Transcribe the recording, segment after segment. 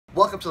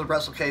to the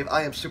Wrestle Cave.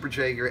 I am Super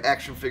J, your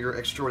action figure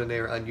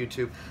extraordinaire on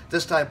YouTube.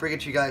 This time, bringing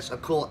to you guys a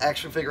cool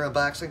action figure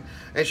unboxing.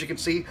 As you can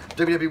see,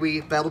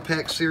 WWE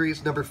Battlepack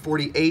Series number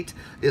 48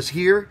 is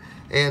here,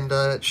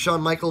 and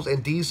Shawn Michaels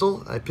and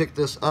Diesel. I picked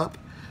this up.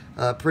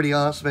 Pretty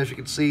awesome. As you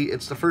can see,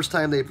 it's the first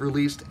time they've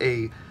released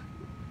a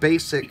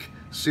basic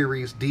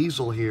series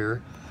Diesel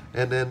here,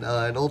 and then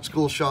an old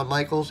school Shawn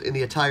Michaels in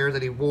the attire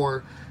that he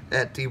wore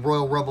at the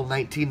Royal Rumble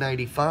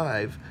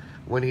 1995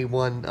 when he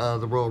won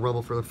the Royal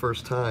Rumble for the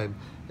first time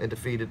and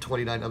defeated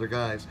 29 other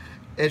guys.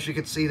 As you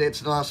can see,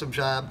 it's an awesome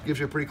job. Gives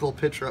you a pretty cool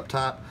picture up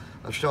top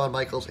of Shawn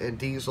Michaels and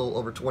Diesel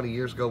over 20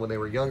 years ago when they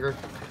were younger.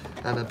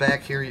 On the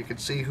back here, you can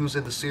see who's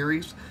in the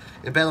series.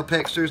 In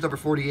Battlepack Series number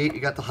 48,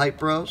 you got the Hype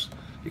Bros.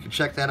 You can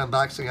check that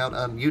unboxing out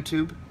on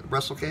YouTube,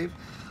 Wrestle Cave.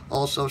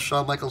 Also,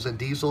 Shawn Michaels and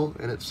Diesel,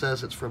 and it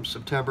says it's from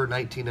September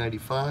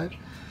 1995.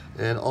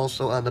 And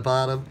also on the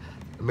bottom,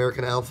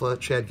 American Alpha,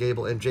 Chad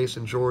Gable, and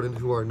Jason Jordan,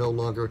 who are no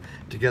longer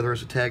together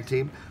as a tag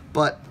team.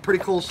 But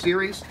pretty cool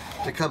series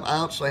to come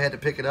out, so I had to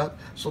pick it up.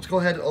 So let's go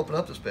ahead and open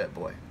up this bad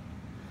boy.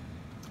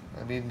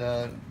 I mean,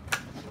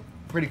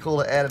 pretty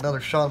cool to add another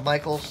Shawn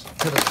Michaels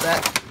to the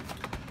set.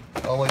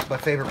 Always my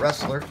favorite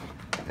wrestler.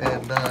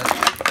 And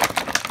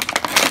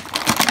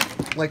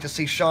I'd like to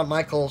see Shawn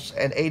Michaels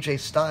and AJ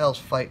Styles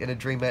fight in a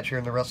dream match here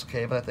in the Wrestle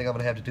Cave, and I think I'm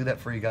going to have to do that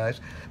for you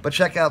guys. But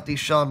check out these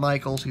Shawn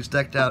Michaels. He's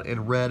decked out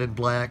in red and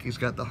black. He's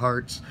got the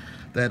hearts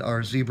that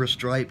are zebra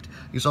striped.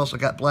 He's also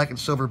got black and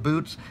silver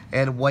boots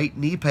and white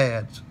knee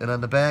pads. And on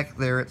the back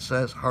there it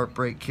says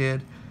Heartbreak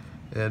Kid,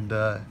 and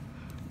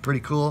pretty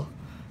cool.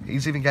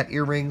 He's even got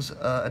earrings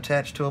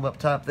attached to him up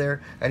top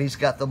there, and he's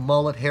got the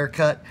mullet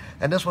haircut.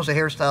 And this was a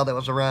hairstyle that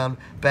was around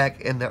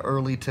back in the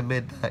early to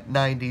mid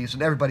 90s,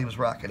 and everybody was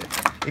rocking it.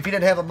 If you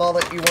didn't have a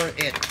mullet, you weren't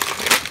it.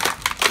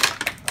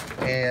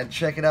 And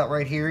check it out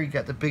right here. You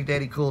got the Big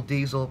Daddy Cool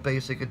Diesel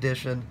Basic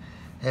Edition.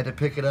 Had to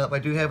pick it up. I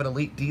do have an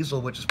Elite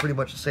Diesel, which is pretty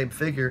much the same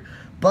figure,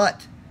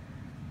 but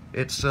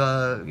it's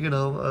you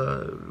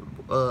know,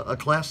 a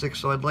classic.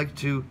 So I'd like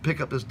to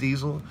pick up this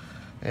Diesel.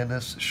 And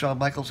this Shawn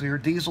Michaels here.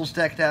 Diesel's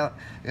decked out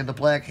in the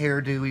black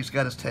hairdo. He's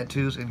got his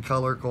tattoos in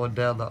color going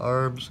down the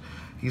arms.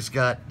 He's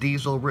got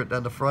Diesel written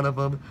on the front of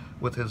him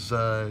with his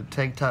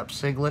tank top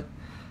singlet.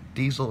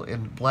 Diesel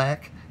in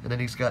black. And then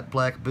he's got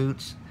black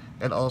boots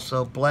and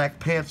also black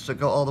pants that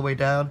go all the way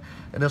down.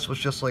 And this was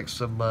just like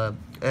some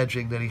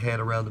edging that he had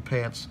around the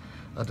pants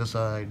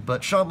design.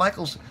 But Shawn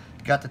Michaels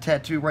got the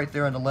tattoo right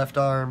there on the left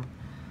arm.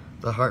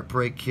 The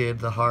Heartbreak Kid,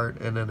 the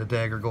heart, and then the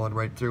dagger going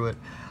right through it.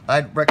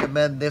 I'd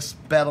recommend this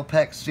Battle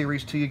Pack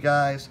series to you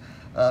guys.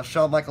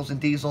 Shawn Michaels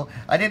and Diesel.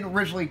 I didn't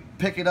originally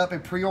pick it up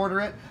and pre-order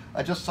it.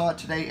 I just saw it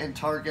today in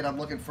Target. I'm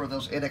looking for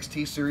those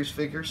NXT series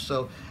figures.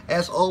 So,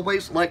 as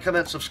always, like,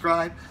 comment,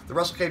 subscribe. The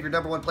Wrestle Cave, your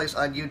 #1 place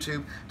on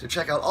YouTube to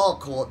check out all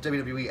cool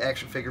WWE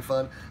action figure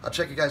fun. I'll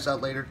check you guys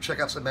out later. Check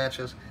out some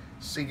matches.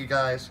 See you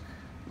guys.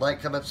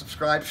 Like, comment,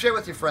 subscribe. Share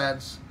with your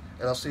friends.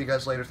 And I'll see you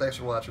guys later. Thanks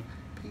for watching.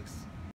 Peace.